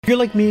If you're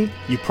like me,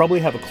 you probably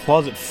have a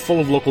closet full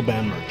of local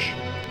band merch.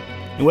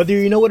 And whether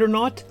you know it or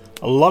not,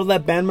 a lot of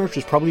that band merch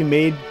was probably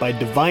made by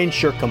Divine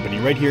Shirt Company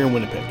right here in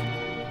Winnipeg.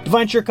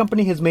 Divine Shirt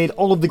Company has made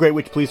all of the Great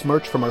Witch Police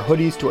merch, from our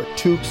hoodies to our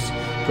toques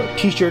to our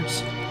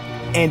t-shirts.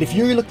 And if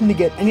you're looking to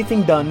get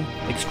anything done,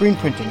 like screen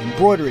printing,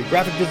 embroidery,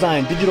 graphic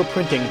design, digital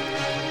printing,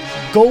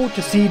 go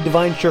to see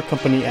Divine Shirt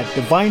Company at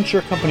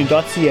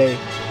divineshirtcompany.ca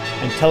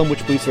and tell them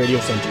Witch Police Radio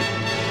sent you.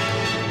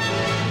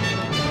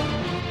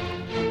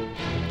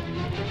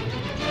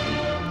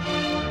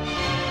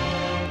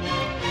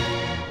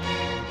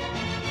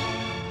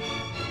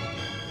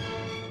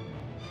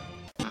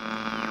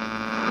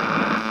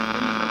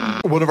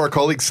 One of our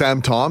colleagues,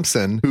 Sam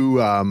Thompson,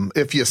 who,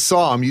 if you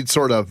saw him, you'd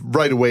sort of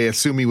right away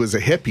assume he was a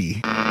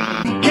hippie.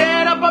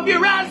 Get up off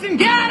your ass and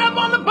get up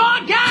on the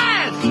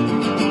podcast!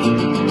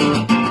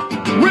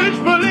 Witch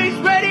Police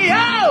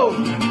Radio!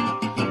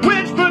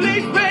 Witch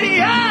Police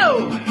Radio!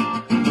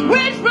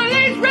 Witch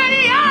Police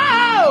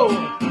Radio!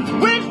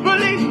 Witch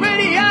Police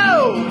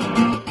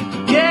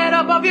Radio! Get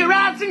up off your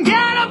ass and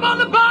get up on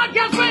the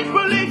podcast! Witch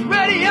Police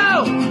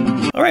Radio!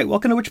 All right,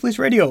 welcome to Witch Police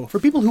Radio. For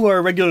people who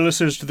are regular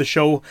listeners to the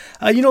show,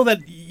 you know that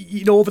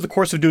over the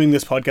course of doing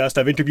this podcast,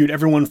 I've interviewed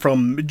everyone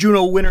from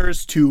Juno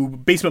winners to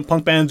basement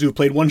punk bands who have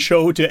played one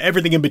show to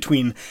everything in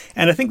between.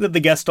 And I think that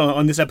the guest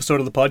on this episode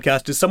of the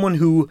podcast is someone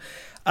who,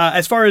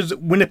 as far as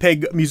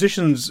Winnipeg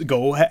musicians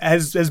go,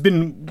 has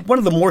been one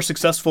of the more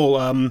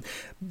successful,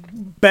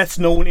 best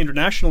known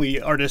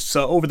internationally artists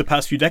over the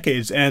past few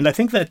decades. And I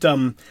think that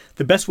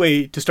the best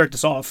way to start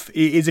this off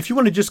is if you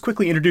want to just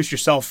quickly introduce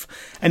yourself,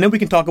 and then we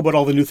can talk about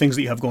all the new things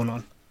that you have going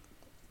on.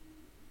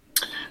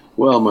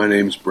 Well, my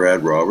name's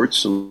Brad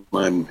Roberts, and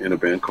I'm in a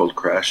band called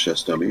Crash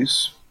Test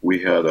Dummies.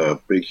 We had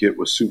a big hit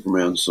with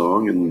Superman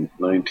Song in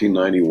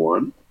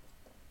 1991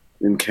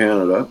 in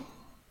Canada.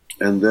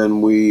 And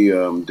then we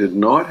did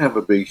not have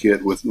a big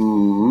hit with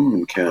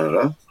in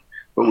Canada,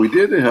 but we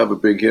did have a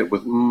big hit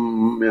with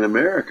in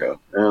America,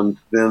 and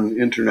then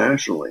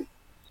internationally.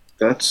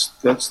 That's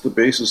the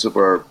basis of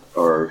our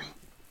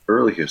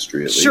early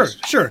history, at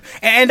least. Sure.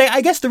 And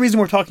I guess the reason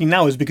we're talking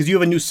now is because you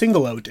have a new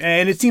single out,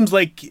 and it seems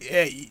like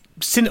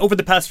over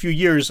the past few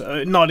years,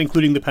 not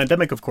including the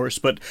pandemic, of course,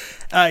 but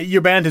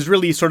your band has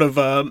really sort of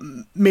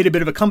made a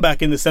bit of a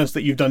comeback in the sense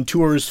that you've done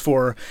tours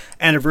for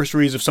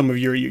anniversaries of some of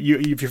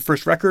your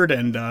first record,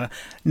 and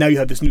now you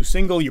have this new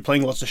single, you're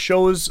playing lots of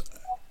shows.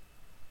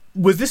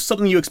 Was this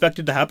something you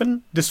expected to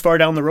happen this far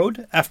down the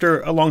road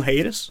after a long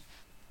hiatus?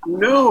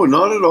 No,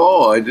 not at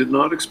all. I did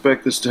not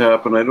expect this to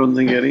happen. I don't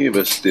think any of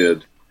us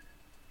did.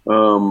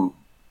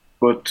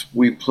 But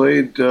we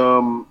played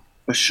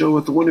a show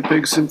with the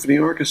Winnipeg Symphony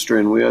Orchestra,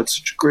 and we had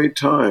such a great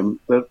time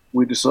that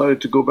we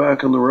decided to go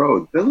back on the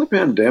road. Then the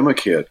pandemic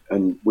hit,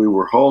 and we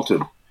were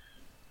halted.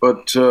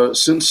 But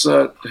since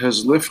that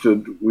has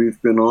lifted,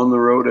 we've been on the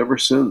road ever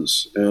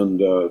since,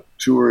 and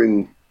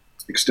touring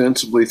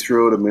extensively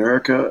throughout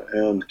America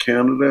and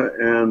Canada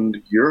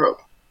and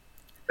Europe.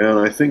 And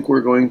I think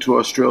we're going to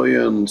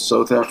Australia and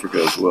South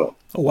Africa as well.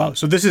 Oh, wow.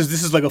 So this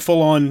is like a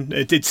full-on,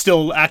 it's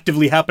still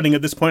actively happening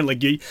at this point?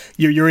 Like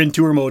you're in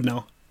tour mode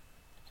now?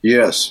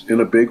 Yes,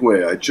 in a big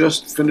way. I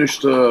just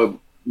finished a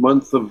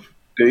month of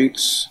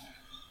dates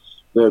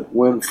that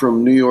went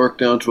from New York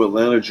down to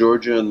Atlanta,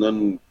 Georgia, and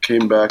then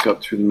came back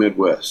up through the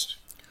Midwest.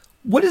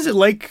 What is it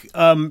like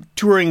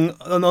touring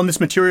on this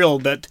material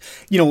that,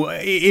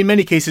 in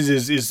many cases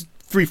is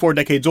 3-4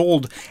 decades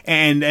old,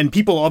 and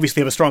people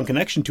obviously have a strong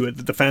connection to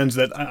it, the fans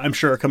that I'm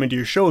sure are coming to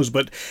your shows,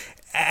 but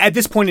at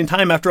this point in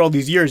time, after all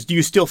these years, do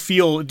you still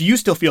feel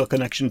a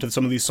connection to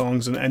some of these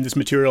songs and this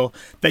material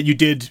that you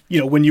did,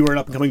 when you were an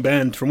up-and-coming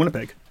band from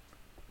Winnipeg?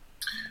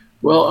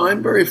 Well,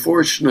 I'm very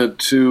fortunate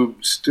to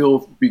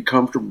still be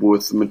comfortable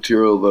with the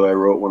material that I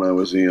wrote when I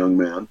was a young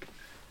man.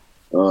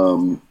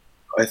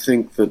 I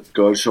think that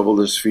God Shoveled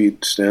His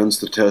Feet stands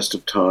the test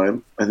of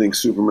time. I think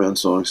Superman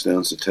Song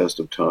stands the test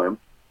of time.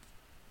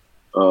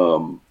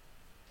 The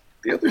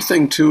other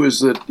thing, too, is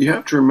that you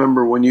have to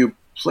remember when you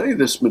play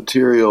this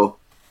material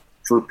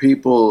for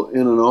people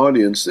in an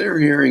audience, they're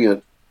hearing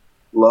it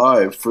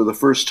live for the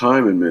first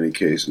time in many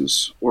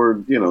cases,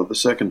 or, the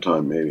second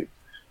time maybe.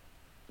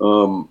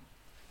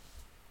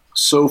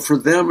 So for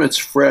them, it's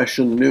fresh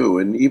and new.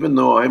 And even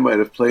though I might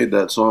have played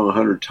that song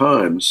 100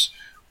 times,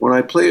 when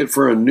I play it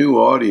for a new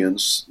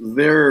audience,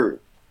 their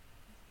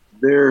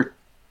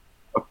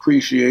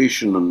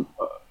appreciation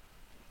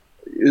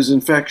is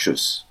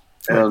infectious.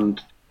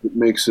 And it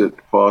makes it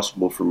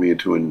possible for me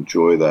to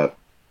enjoy that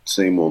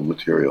same old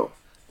material.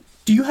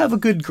 Do you have a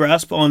good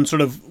grasp on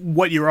sort of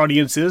what your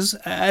audience is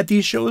at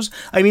these shows?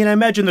 I mean, I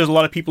imagine there's a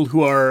lot of people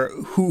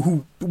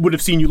who would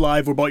have seen you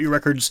live or bought your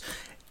records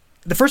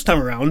the first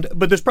time around,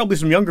 but there's probably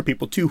some younger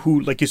people too who,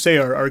 like you say,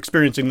 are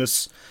experiencing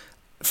this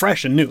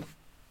fresh and new.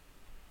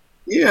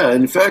 Yeah,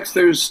 in fact,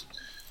 there's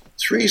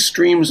 3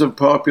 streams of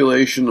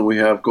population that we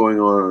have going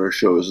on at our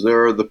shows.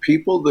 There are the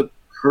people that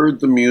heard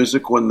the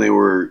music when they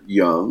were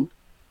young.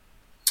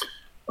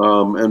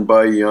 And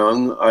by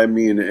young, I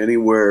mean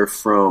anywhere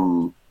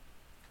from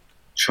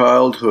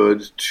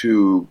childhood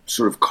to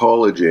sort of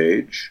college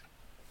age.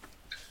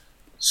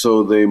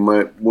 So they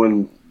might,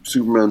 when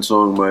Superman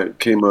song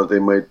came out, they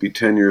might be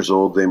 10 years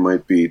old, they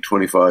might be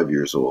 25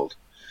 years old.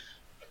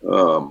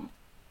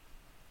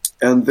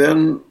 And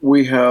then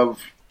we have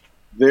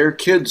their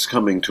kids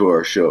coming to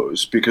our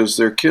shows because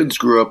their kids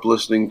grew up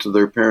listening to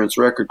their parents'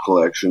 record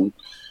collection,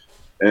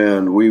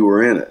 and we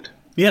were in it.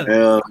 Yeah.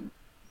 And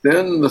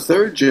then the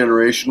third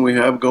generation we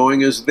have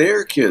going is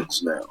their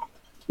kids now,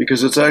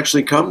 because it's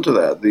actually come to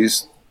that.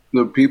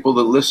 The people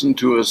that listen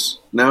to us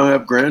now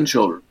have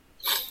grandchildren,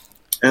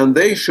 and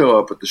they show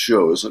up at the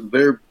shows, and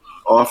they're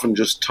often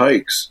just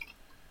tykes,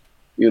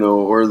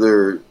 or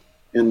they're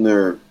in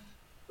their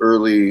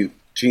early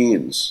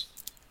teens.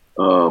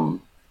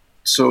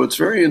 So it's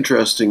very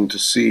interesting to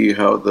see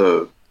how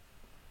the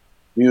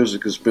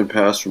music has been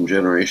passed from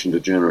generation to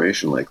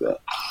generation like that.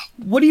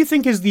 What do you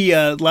think is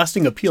the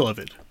lasting appeal of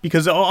it?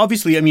 Because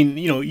obviously, I mean,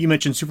 you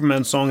mentioned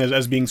Superman's song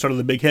as being sort of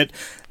the big hit.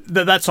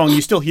 That song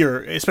you still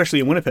hear, especially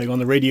in Winnipeg, on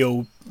the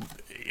radio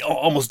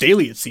almost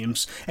daily, it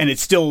seems, and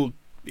it's still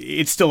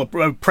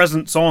a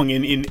present song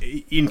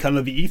in kind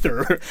of the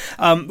ether.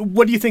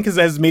 What do you think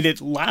has made it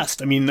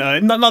last? I mean,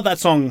 not that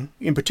song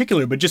in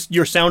particular, but just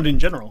your sound in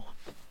general.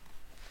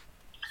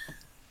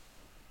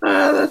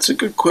 That's a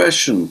good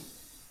question.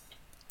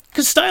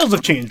 Because styles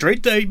have changed,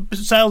 right?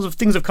 Styles of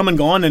things have come and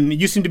gone, and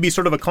you seem to be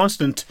sort of a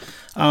constant.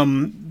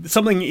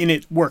 Something in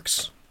it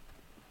works.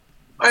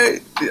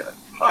 I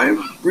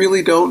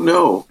really don't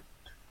know.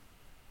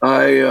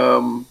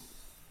 I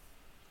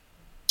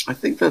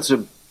think that's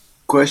a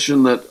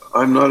question that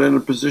I'm not in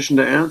a position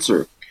to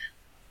answer.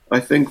 I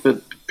think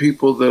that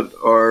people that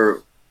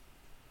are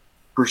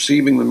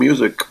perceiving the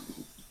music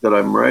that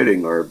I'm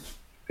writing are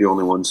the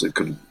only ones that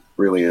could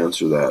really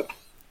answer that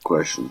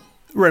question.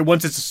 Right.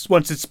 Once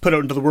it's put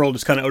out into the world,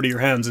 it's kind of out of your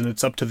hands, and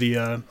it's up to the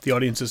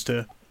audiences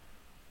to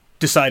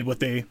decide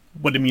what it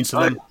means to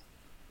them.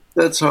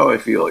 That's how I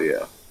feel.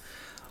 Yeah.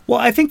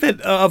 Well, I think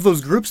that of those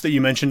groups that you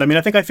mentioned, I mean,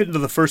 I think I fit into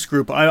the first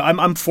group.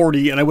 I'm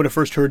 40, and I would have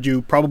first heard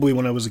you probably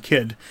when I was a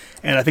kid,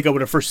 and I think I would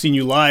have first seen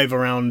you live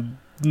around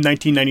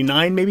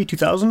 1999, maybe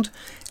 2000,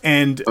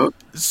 and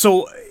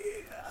so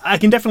I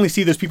can definitely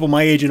see there's people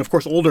my age and of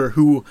course older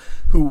who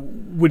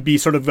would be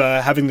sort of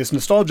having this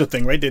nostalgia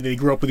thing, right? They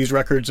grew up with these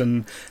records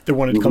and they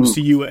wanted to come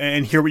see you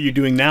and hear what you're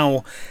doing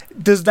now.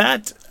 Does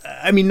that,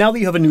 I mean, now that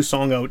you have a new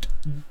song out,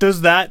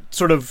 does that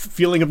sort of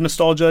feeling of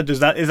nostalgia,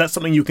 is that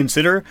something you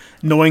consider,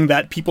 knowing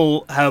that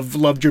people have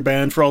loved your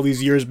band for all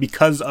these years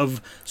because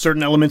of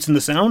certain elements in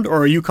the sound? Or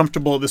are you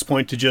comfortable at this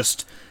point to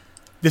just,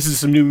 this is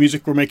some new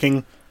music we're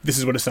making, this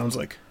is what it sounds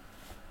like?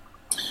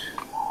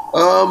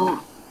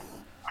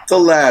 The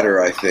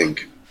latter, I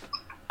think.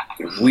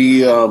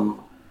 The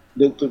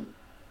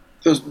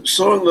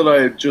song that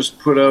I just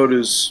put out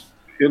is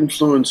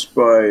influenced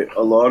by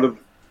a lot of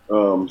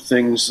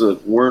things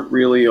that weren't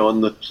really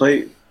on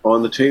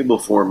the table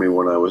for me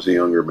when I was a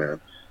younger man.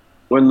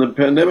 When the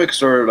pandemic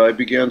started, I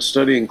began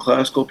studying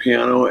classical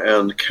piano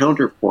and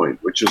counterpoint,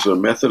 which is a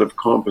method of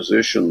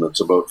composition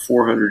that's about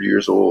 400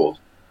 years old.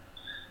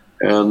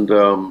 And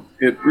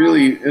it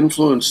really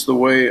influenced the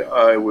way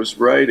I was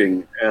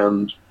writing,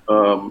 and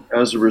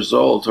as a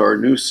result, our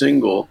new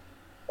single,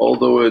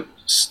 although it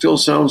still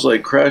sounds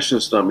like Crash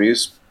This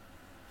Dummies,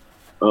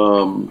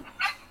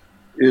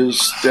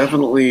 is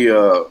definitely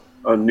a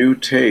new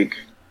take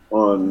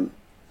on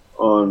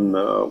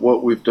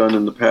what we've done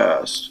in the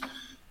past.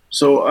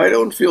 So I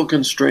don't feel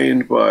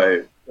constrained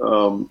by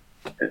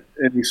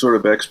any sort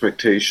of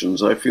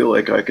expectations. I feel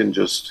like I can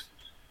just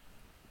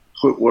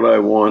put what I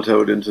want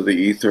out into the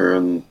ether,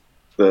 and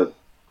that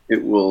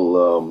it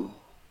will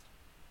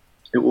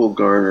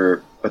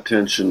garner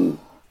attention,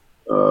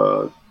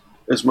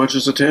 as much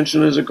as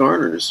attention as it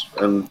garners,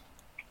 and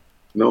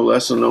no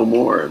less and no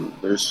more. And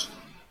there's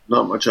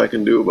not much I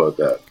can do about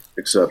that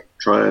except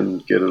try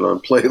and get it on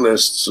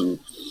playlists and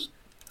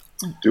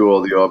do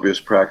all the obvious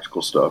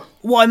practical stuff.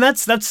 Well, and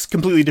that's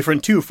completely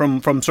different too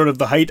from sort of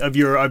the height of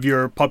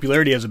your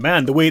popularity as a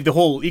band. The way the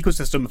whole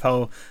ecosystem of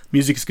how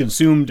music is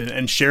consumed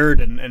and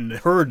shared and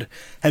heard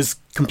has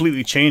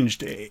completely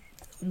changed.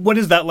 What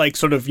is that like,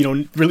 sort of,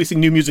 releasing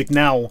new music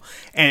now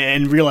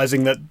and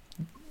realizing that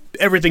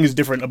everything is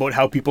different about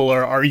how people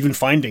are even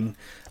finding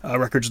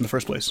records in the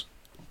first place?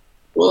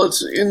 Well,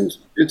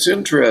 it's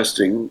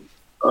interesting.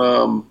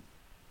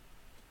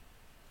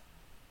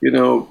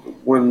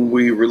 When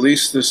we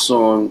released this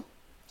song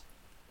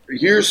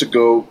years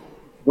ago,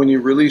 when you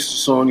released a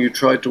song, you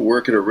tried to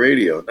work at a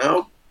radio.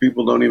 Now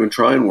people don't even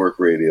try and work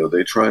radio.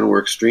 They try and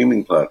work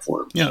streaming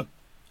platforms. Yeah.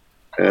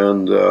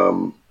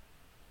 And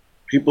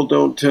people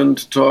don't tend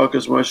to talk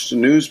as much to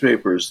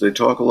newspapers. They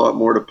talk a lot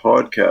more to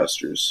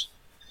podcasters.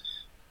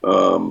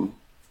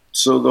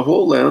 So the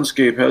whole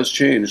landscape has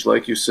changed,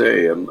 like you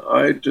say, and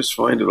I just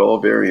find it all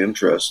very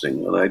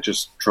interesting, and I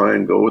just try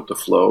and go with the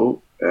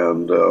flow.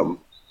 And,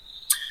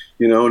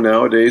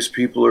 nowadays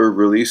people are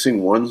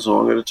releasing one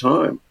song at a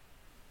time.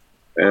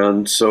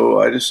 And so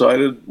I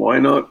decided, why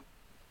not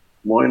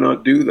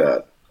do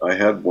that? I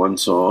had one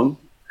song,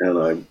 and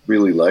I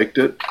really liked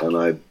it, and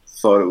I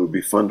thought it would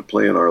be fun to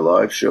play in our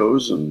live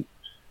shows, and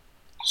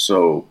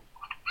so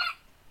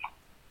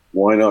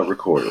why not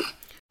record it?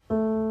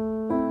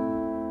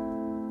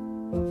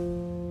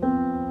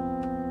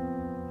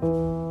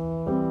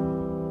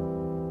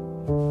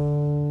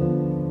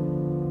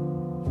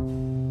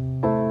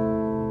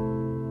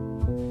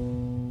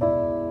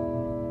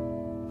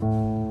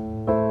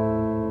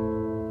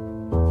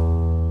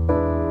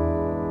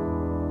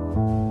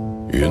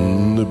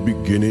 In the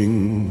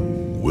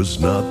beginning was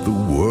not the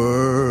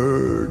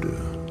Word,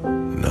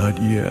 not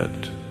yet.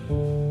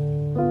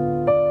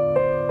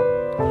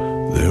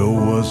 There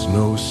was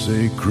no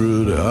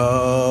sacred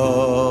alphabet,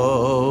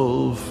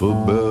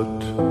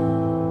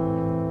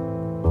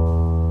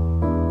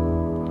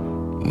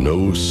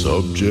 no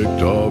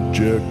subject,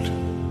 object,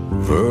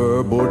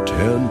 verb or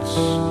tense.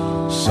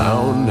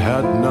 Sound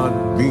had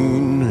not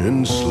been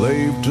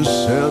enslaved to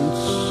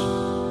sense.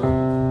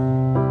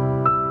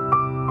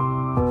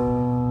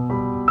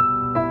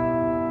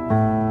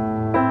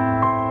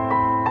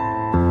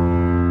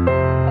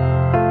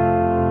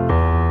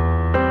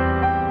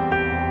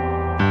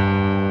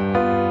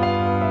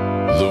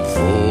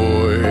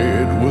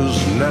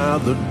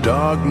 The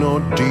dark nor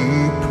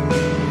deep,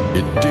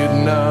 it did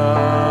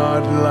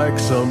not like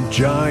some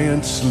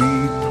giant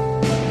sleep.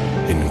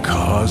 In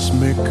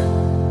cosmic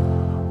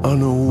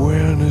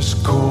unawareness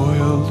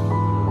coiled,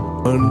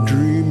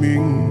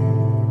 undreaming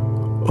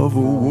of a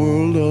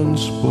world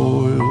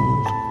unspoiled.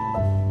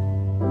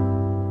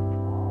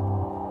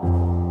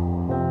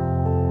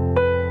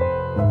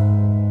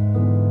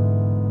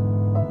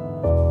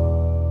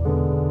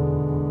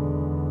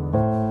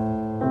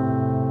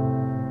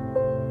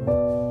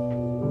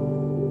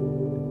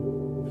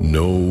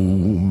 No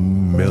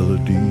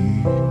melody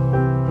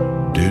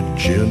did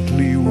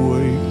gently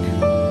wake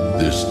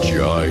this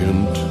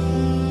giant,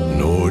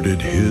 nor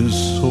did his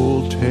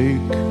soul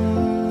take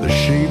the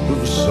shape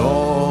of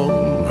song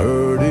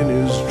heard in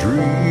his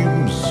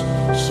dreams,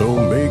 so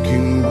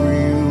making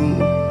real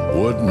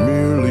what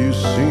merely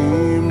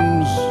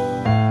seems.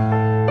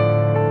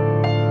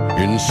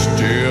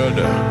 Instead,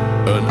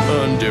 an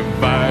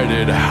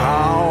undivided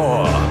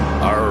how,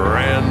 a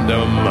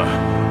random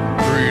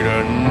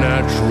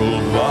preternatural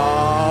vow.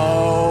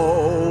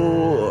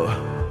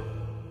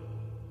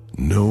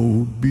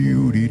 No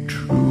beauty,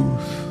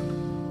 truth,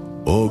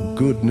 or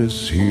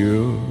goodness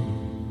here,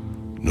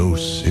 no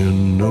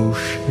sin, no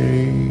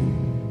shame,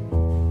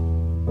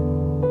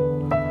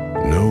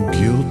 no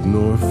guilt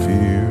nor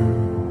fear.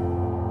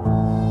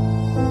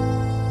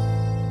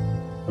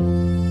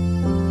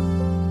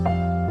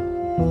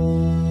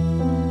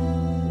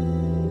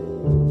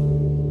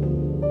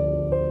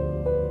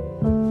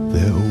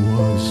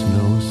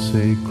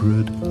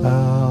 Sacred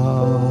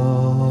alphabet.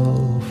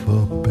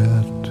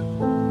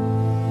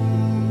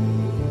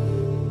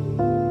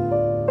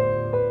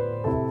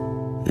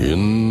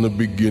 In the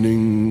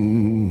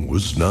beginning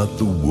was not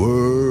the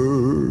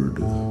Word,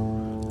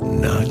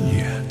 not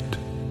yet.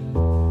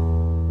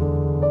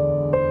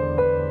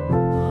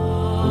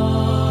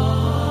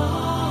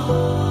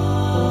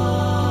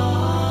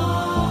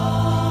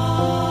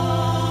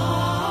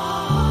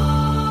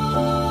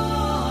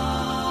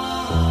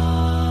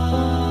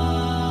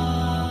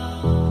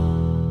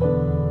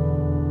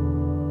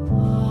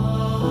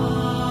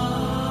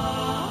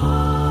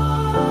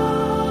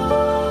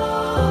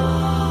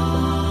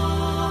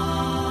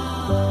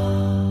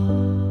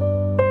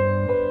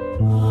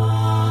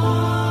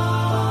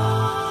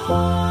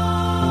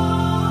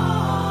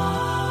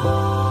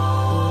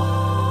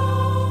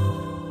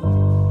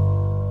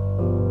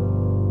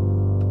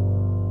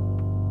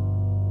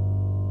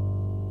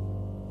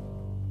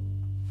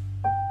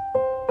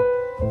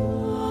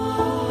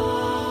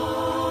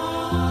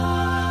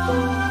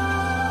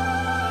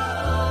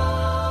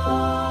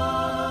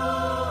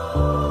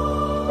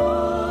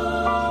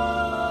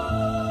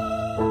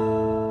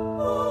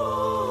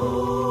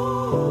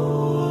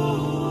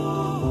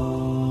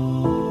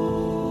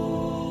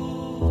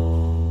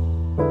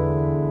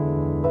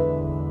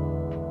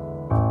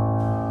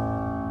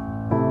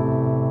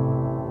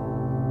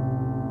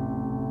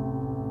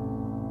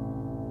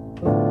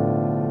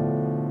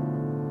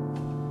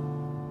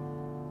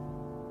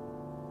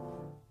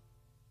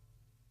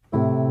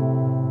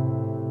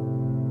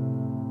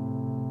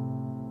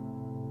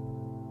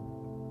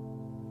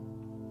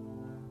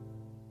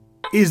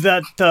 Is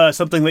that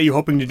something that you're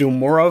hoping to do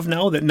more of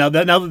now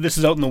that this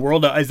is out in the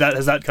world? Has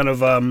that kind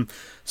of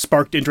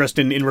sparked interest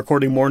in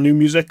recording more new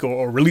music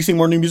or releasing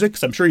more new music?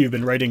 Because I'm sure you've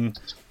been writing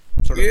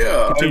sort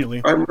of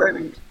continually.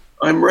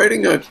 I'm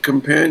writing a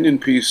companion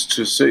piece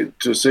to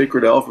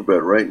Sacred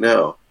Alphabet right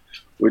now,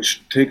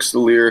 which takes the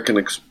lyric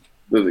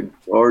that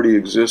already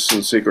exists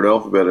in Sacred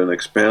Alphabet and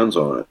expands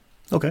on it.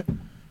 Okay.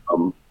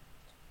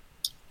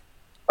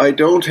 I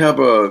don't have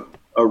a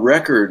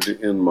record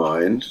in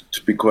mind,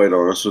 to be quite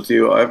honest with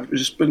you. I've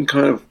just been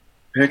kind of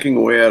pecking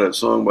away at it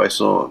song by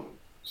song.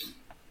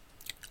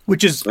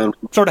 Which is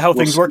sort of how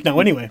things work now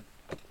anyway.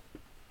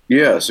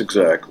 Yes,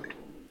 exactly.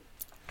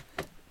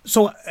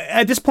 So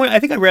at this point, I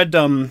think I read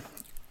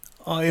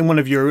in one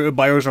of your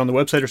bios or on the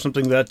website or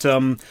something that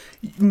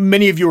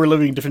many of you are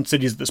living in different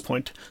cities at this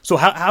point. So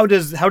how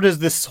does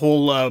this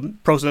whole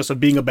process of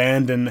being a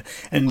band and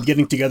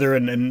getting together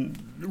and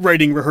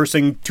writing,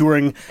 rehearsing,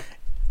 touring,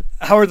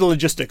 how are the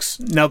logistics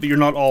now that you're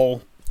not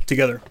all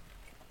together?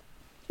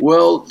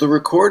 Well, the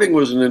recording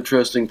was an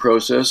interesting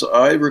process.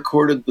 I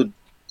recorded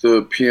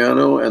the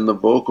piano and the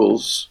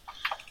vocals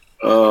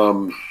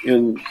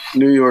in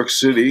New York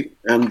City,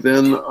 and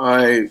then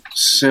I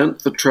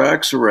sent the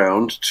tracks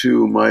around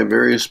to my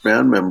various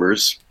band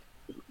members,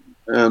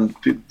 and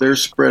they're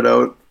spread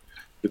out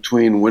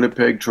between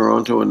Winnipeg,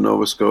 Toronto, and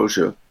Nova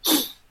Scotia.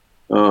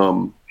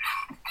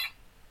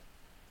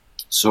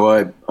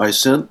 So I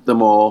sent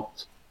them all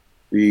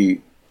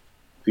the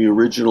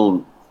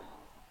original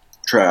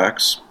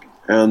tracks,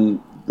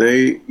 and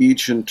they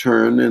each in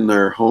turn in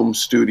their home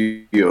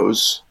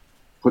studios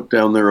put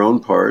down their own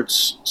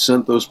parts,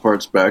 sent those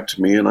parts back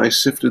to me, and I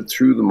sifted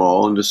through them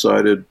all and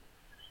decided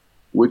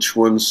which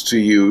ones to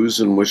use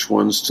and which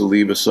ones to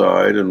leave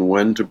aside and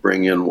when to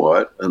bring in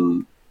what,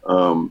 and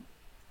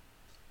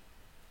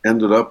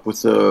ended up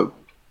with a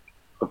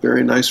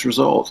very nice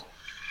result.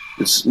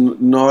 It's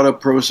not a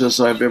process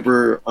I've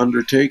ever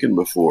undertaken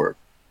before,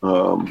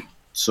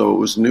 so it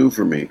was new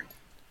for me,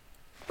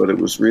 but it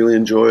was really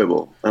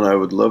enjoyable, and I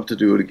would love to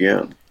do it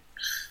again.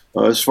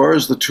 As far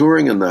as the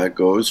touring and that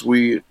goes,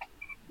 we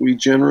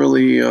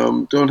generally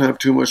don't have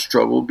too much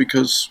trouble,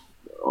 because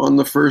on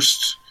the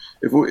first,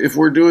 if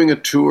we're doing a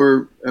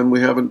tour and we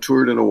haven't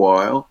toured in a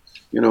while,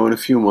 in a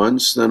few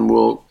months, then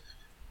we'll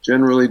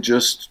generally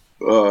just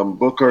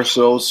book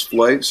ourselves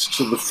flights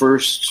to the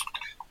first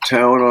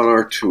town on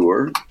our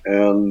tour,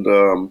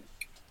 and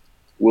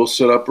we'll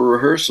set up a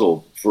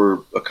rehearsal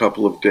for a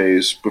couple of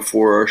days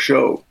before our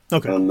show.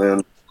 Okay. And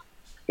then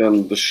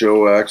the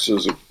show acts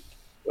as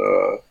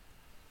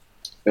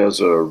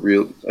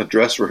a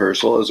dress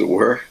rehearsal, as it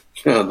were.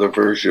 The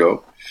first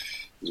show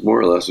is more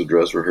or less a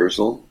dress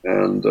rehearsal,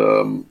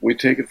 and we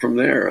take it from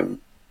there, and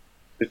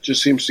it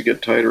just seems to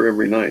get tighter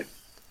every night.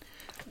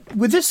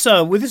 With this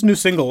new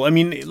single, I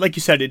mean, like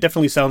you said, it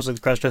definitely sounds like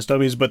the Crash Test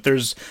Dummies, but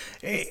it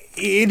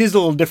is a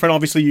little different.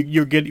 Obviously,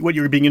 what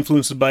you're being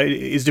influenced by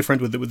is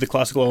different with the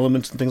classical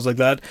elements and things like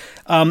that.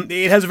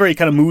 It has a very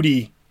kind of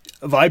moody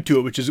vibe to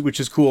it, which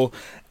is cool.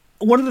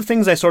 One of the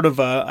things I sort of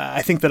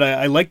I think that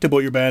I liked about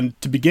your band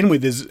to begin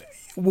with is,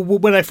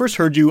 when I first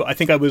heard you, I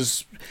think I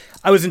was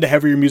into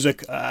heavier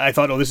music. I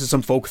thought, oh, this is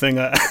some folk thing.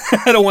 I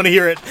don't want to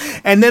hear it.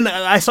 And then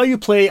I saw you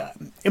play.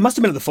 It must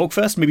have been at the Folk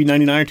Fest, maybe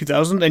 99 or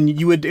 2000. And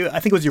you would, I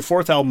think it was your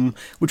fourth album,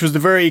 which was the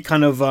very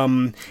kind of,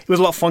 it was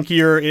a lot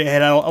funkier. It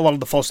had a lot of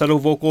the falsetto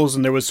vocals,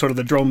 and there was sort of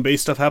the drum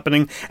bass stuff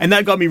happening. And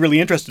that got me really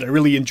interested. I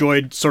really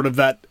enjoyed sort of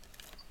that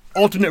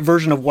alternate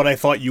version of what I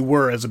thought you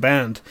were as a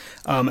band,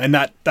 and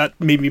that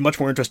made me much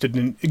more interested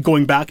in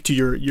going back to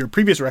your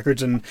previous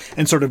records and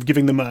sort of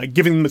giving them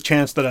a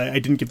chance that I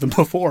didn't give them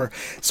before.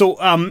 So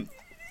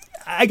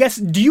I guess,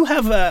 do you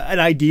have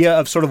an idea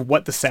of sort of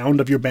what the sound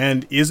of your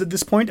band is at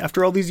this point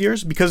after all these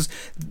years? Because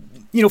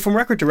from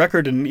record to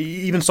record and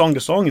even song to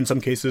song in some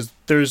cases,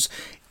 there's,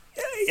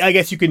 I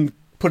guess you can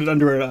put it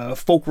under a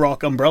folk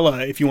rock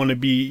umbrella if you want to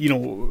be,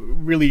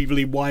 really,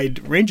 really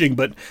wide ranging,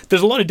 but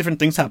there's a lot of different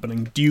things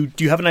happening. Do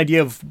you have an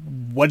idea of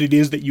what it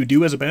is that you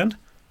do as a band?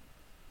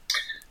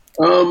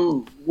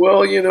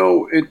 Well,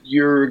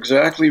 you're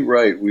exactly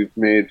right. We've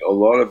made a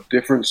lot of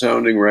different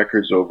sounding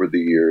records over the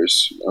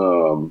years.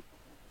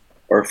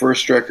 Our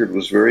first record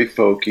was very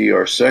folky.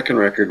 Our second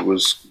record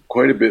was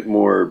quite a bit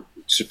more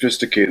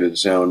sophisticated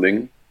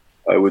sounding,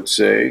 I would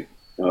say.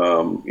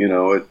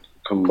 It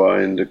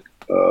combined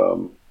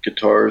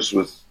guitars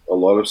with a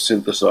lot of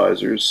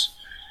synthesizers,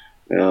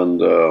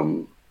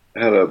 and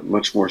had a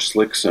much more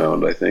slick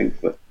sound, I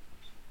think. But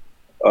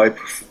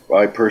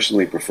I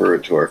personally prefer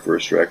it to our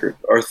first record.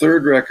 Our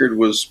third record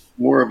was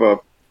more of a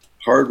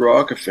hard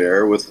rock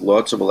affair with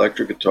lots of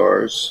electric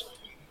guitars,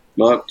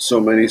 not so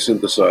many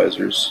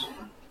synthesizers.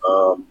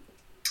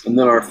 And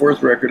then our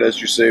fourth record,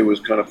 as you say, was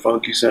kind of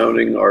funky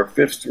sounding. Our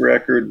fifth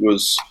record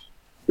was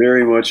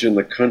very much in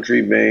the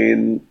country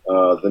vein.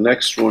 The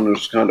next one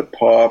was kind of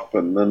pop,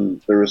 and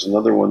then there was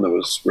another one that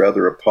was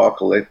rather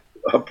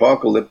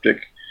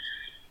apocalyptic.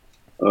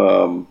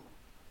 And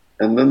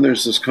then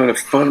there's this kind of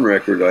fun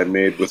record I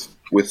made with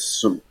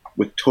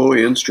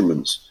toy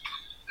instruments.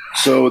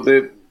 So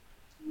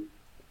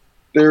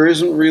there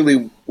isn't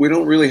really, we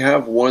don't really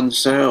have one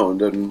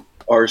sound, and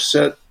our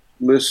set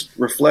list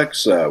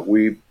reflects that.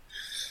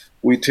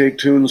 We take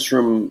tunes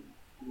from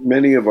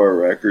many of our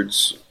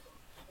records,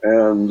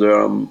 and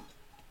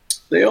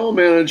they all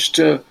manage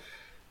to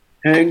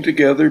hang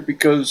together,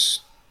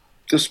 because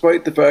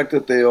despite the fact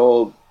that they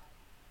all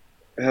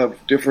have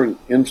different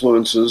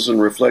influences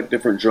and reflect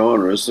different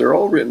genres, they're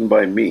all written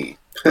by me.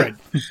 Right.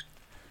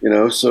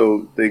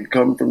 So they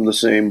come from the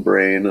same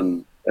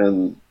brain,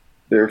 and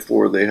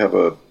therefore they have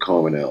a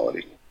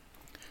commonality.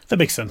 That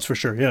makes sense for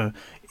sure. Yeah.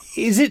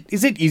 Is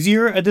it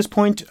easier at this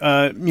point?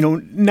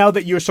 Now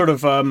that you're sort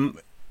of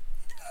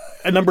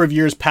a number of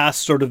years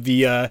past sort of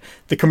the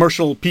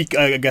commercial peak,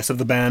 I guess, of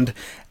the band,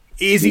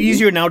 Is it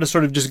easier now to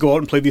sort of just go out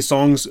and play these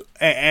songs?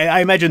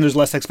 I imagine there's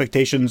less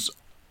expectations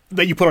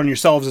that you put on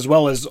yourselves as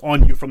well as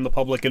on you from the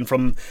public and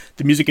from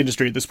the music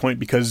industry at this point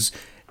because,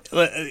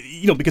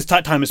 because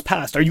time has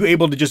passed. Are you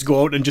able to just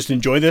go out and just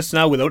enjoy this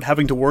now without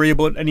having to worry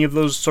about any of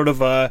those sort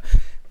of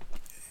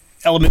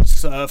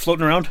elements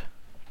floating around?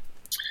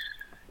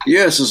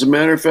 Yes, as a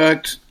matter of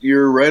fact,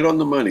 you're right on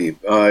the money.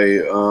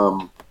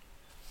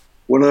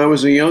 When I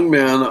was a young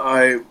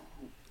man,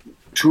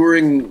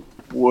 touring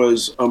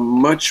was a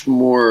much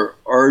more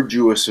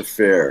arduous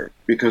affair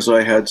because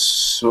I had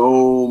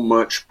so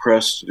much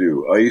press to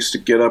do. I used to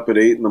get up at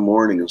 8 in the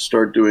morning and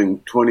start doing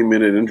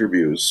 20-minute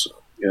interviews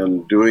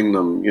and doing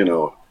them,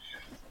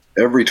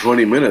 every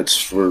 20 minutes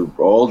for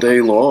all day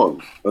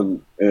long.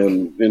 And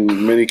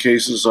in many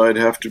cases, I'd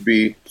have to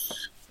be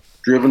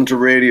driven to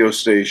radio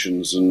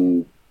stations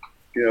and,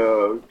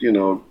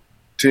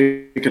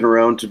 taken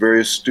around to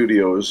various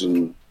studios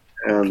and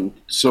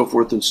so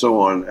forth and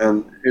so on.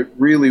 And it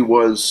really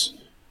was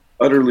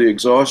utterly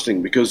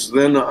exhausting because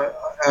then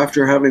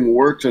after having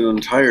worked an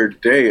entire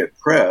day at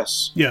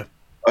press,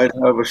 I'd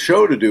have a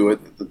show to do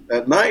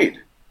at night.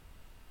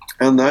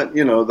 And that,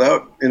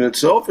 that in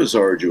itself is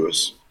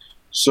arduous.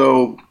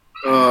 So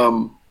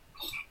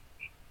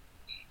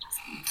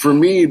for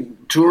me,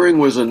 touring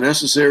was a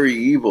necessary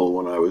evil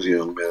when I was a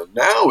young man.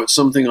 Now it's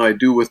something I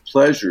do with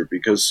pleasure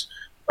because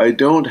I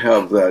don't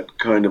have that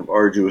kind of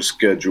arduous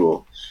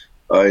schedule.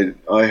 I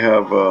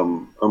have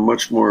a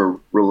much more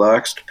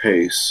relaxed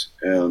pace,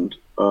 and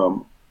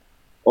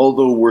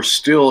although we're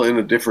still in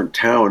a different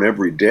town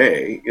every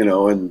day,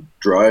 and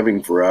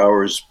driving for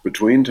hours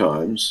between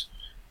times,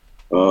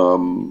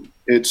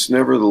 it's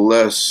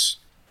nevertheless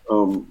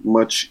a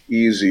much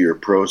easier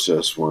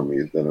process for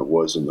me than it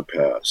was in the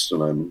past,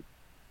 and I'm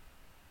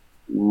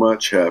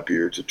much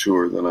happier to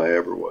tour than I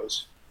ever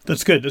was.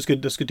 That's good. That's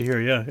good to hear.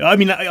 Yeah, I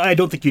mean, I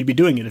don't think you'd be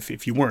doing it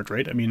if you weren't,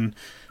 right? I mean,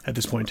 at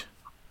this point.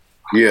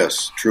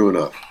 Yes, true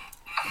enough.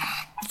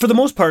 For the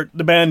most part,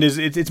 the band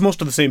it's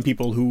most of the same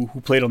people who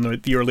played on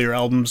the earlier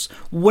albums.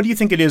 What do you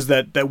think it is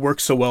that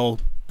works so well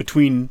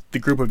between the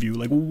group of you?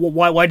 Like,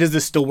 why does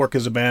this still work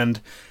as a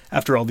band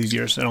after all these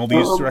years and all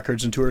these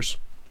records and tours?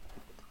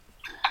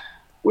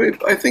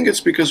 I think it's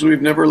because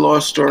we've never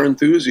lost our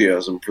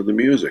enthusiasm for the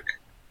music.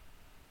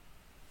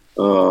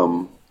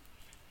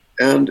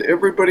 And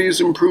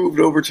everybody's improved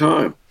over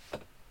time.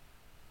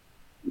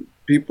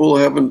 People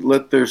haven't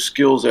let their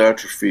skills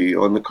atrophy.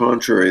 On the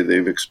contrary,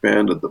 they've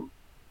expanded them.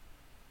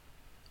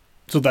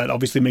 So that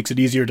obviously makes it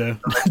easier to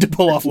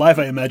pull off live,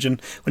 I imagine,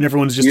 when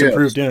everyone's just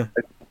improved. Yeah,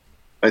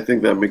 I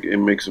think that it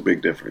makes a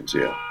big difference.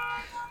 Yeah.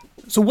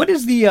 So what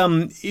is the?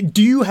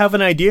 Do you have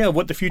an idea of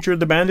what the future of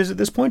the band is at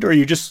this point, or are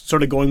you just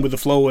sort of going with the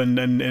flow and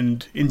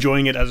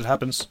enjoying it as it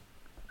happens?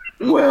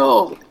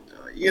 Well,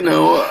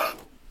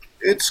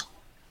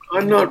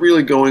 I'm not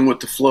really going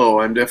with the flow.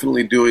 I'm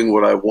definitely doing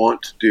what I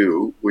want to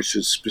do, which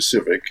is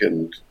specific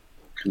and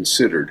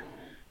considered.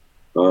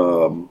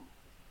 And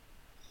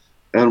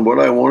what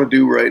I want to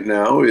do right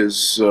now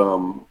is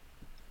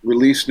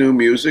release new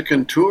music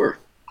and tour.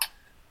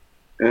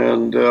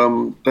 And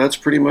that's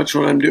pretty much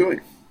what I'm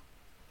doing.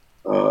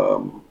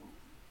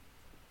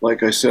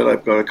 Like I said,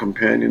 I've got a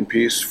companion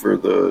piece for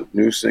the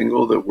new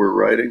single that we're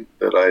writing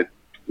that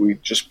we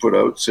just put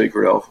out,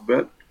 Sacred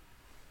Alphabet,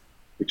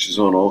 which is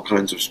on all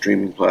kinds of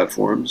streaming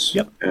platforms.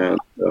 Yep.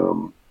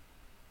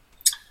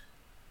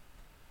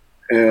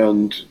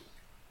 And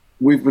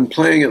we've been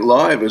playing it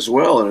live as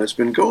well, and it's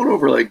been going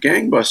over like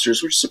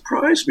gangbusters, which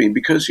surprised me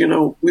because,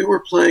 we were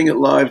playing it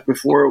live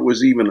before it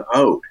was even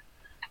out,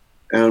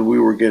 and we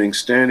were getting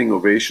standing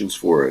ovations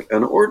for it.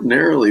 And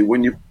ordinarily,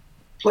 when you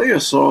play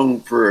a song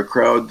for a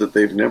crowd that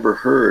they've never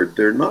heard,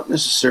 they're not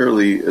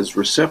necessarily as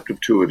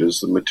receptive to it as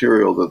the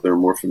material that they're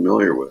more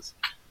familiar with.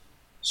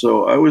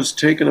 So I was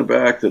taken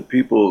aback that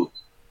people,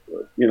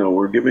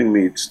 were giving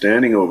me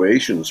standing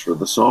ovations for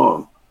the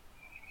song,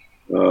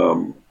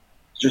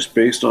 just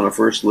based on a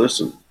first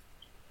listen.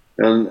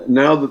 And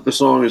now that the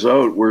song is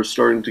out, we're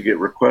starting to get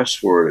requests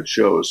for it at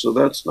shows, so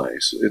that's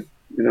nice. In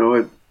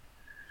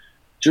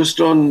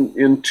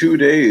 2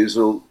 days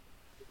of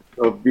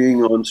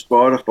being on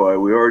Spotify,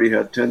 we already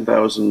had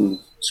 10,000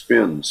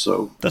 spins.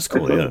 So that's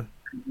cool.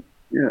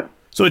 Yeah.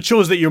 So it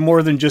shows that you're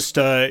more than just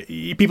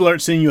people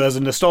aren't seeing you as a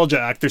nostalgia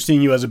act; they're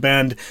seeing you as a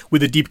band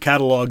with a deep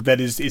catalog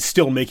that is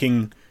still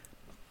making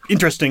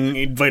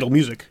interesting, vital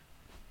music.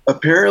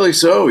 Apparently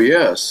so.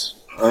 Yes,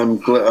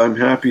 I'm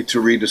happy to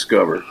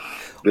rediscover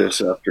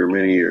this after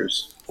many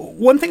years.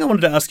 One thing I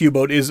wanted to ask you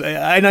about is,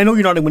 and I know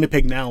you're not in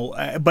Winnipeg now,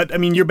 but I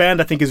mean, your band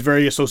I think is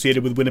very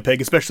associated with Winnipeg,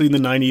 especially in the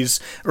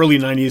 90s, early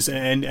 90s,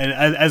 and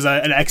as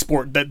an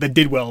export that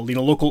did well,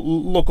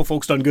 local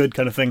folks done good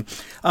kind of thing.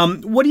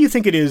 What do you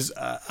think it is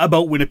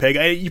about Winnipeg?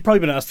 You've probably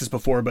been asked this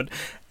before, but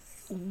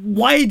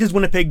why does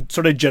Winnipeg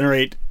sort of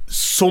generate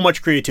so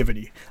much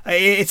creativity?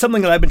 It's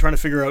something that I've been trying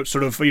to figure out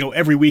sort of,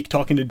 every week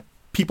talking to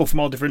people from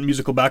all different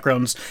musical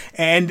backgrounds,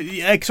 and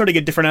I sort of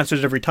get different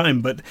answers every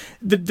time, but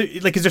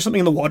is there something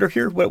in the water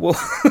here?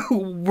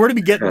 Where do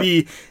we get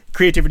the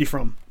creativity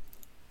from?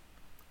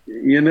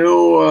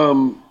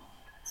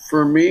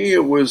 for me,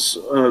 it was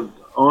an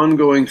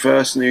ongoing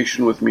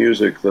fascination with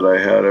music that I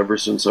had ever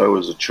since I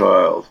was a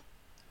child.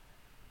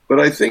 But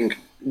I think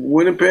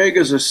Winnipeg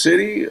as a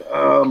city,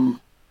 the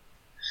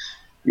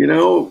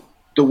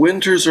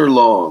winters are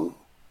long,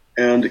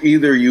 and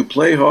either you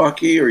play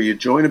hockey or you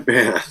join a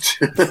band.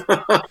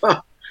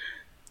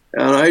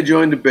 And I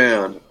joined a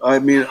band. I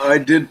mean, I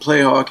did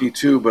play hockey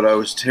too, but I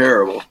was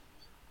terrible.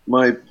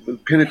 The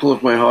pinnacle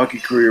of my hockey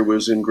career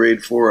was in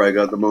grade 4. I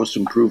got the most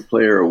improved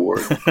player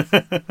award.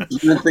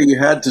 It meant that you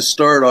had to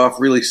start off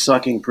really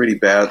sucking pretty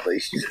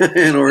badly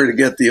in order to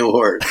get the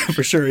award.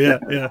 For sure,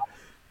 yeah.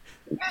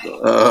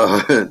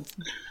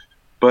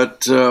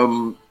 But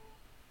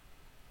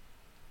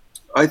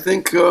I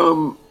think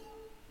the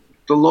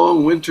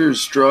long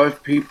winters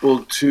drive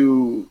people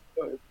to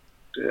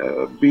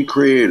be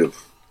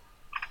creative.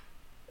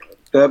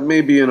 That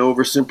may be an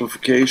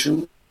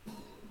oversimplification,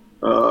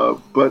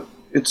 but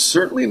it's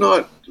certainly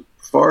not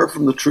far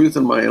from the truth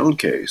in my own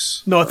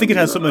case. No, I think it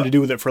has something to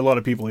do with it for a lot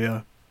of people,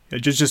 yeah.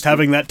 Just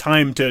having that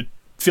time to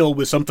fill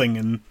with something,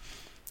 and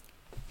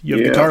you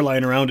have guitar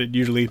lying around it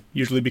usually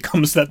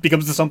becomes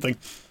the something.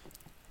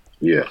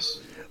 Yes.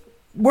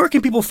 Where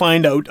can people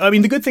find out? I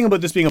mean, the good thing about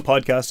this being a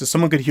podcast is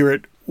someone could hear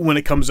it when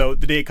it comes out,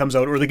 the day it comes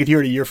out, or they could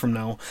hear it a year from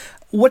now.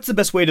 What's the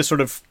best way to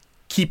sort of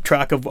keep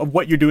track of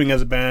what you're doing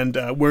as a band,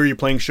 where you're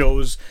playing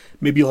shows?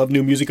 Maybe you'll have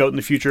new music out in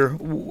the future.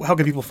 How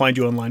can people find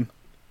you online?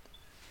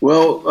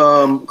 Well,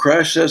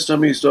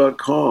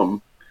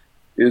 CrashTestDummies.com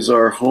is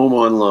our home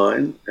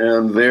online,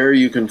 and there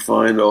you can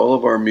find all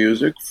of our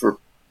music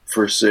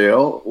for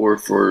sale, or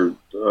for,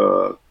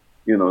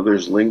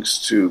 there's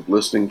links to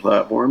listening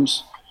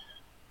platforms.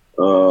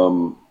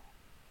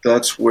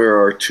 That's where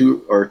our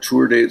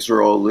tour dates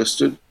are all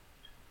listed.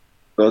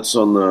 That's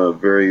on the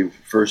very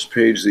first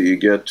page that you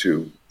get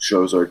to,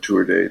 shows our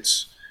tour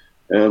dates.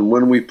 And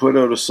when we put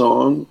out a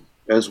song,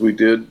 as we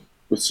did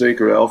with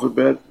Sacred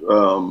Alphabet,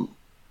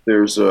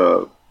 there's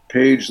a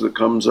page that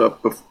comes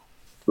up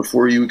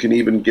before you can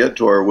even get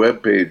to our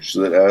webpage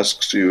that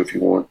asks you if you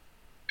want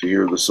to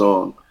hear the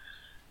song.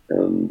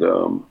 And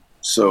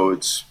so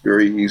it's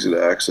very easy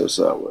to access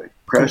that way.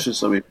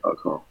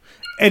 CrashTestDummies.com.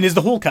 And is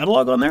the whole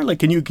catalog on there? Like,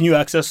 can you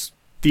access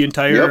the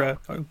entire?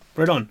 Yep.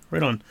 Right on.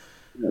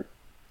 Yeah.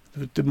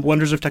 The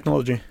wonders of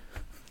technology.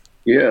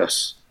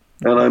 Yes,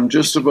 and I'm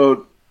just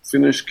about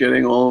finished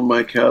getting all of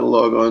my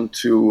catalog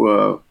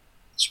onto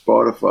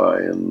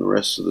Spotify and the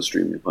rest of the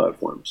streaming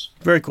platforms.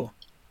 Very cool.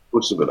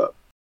 Most of it up.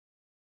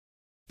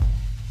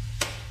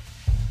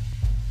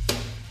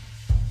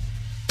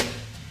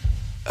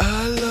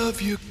 I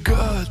love your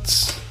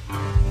guts,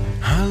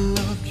 I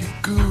love your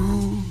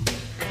goo,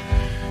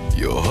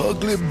 your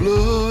ugly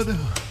blood,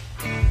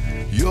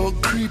 your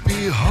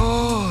creepy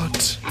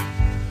heart,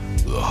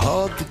 the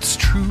heart that's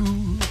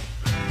true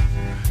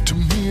to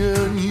me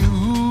and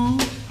you.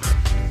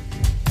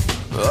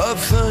 I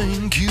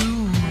thank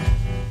you.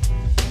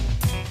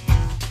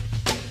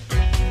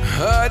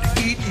 I'd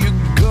eat your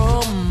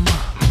gum,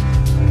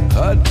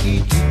 I'd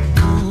eat your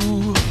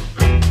goo.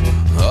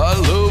 I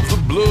love the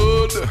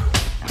blood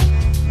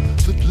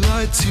that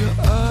lights your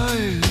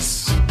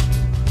eyes,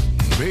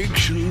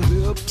 makes your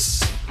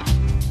lips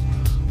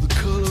the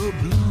color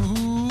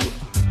blue.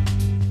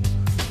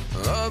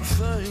 I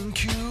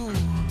thank you.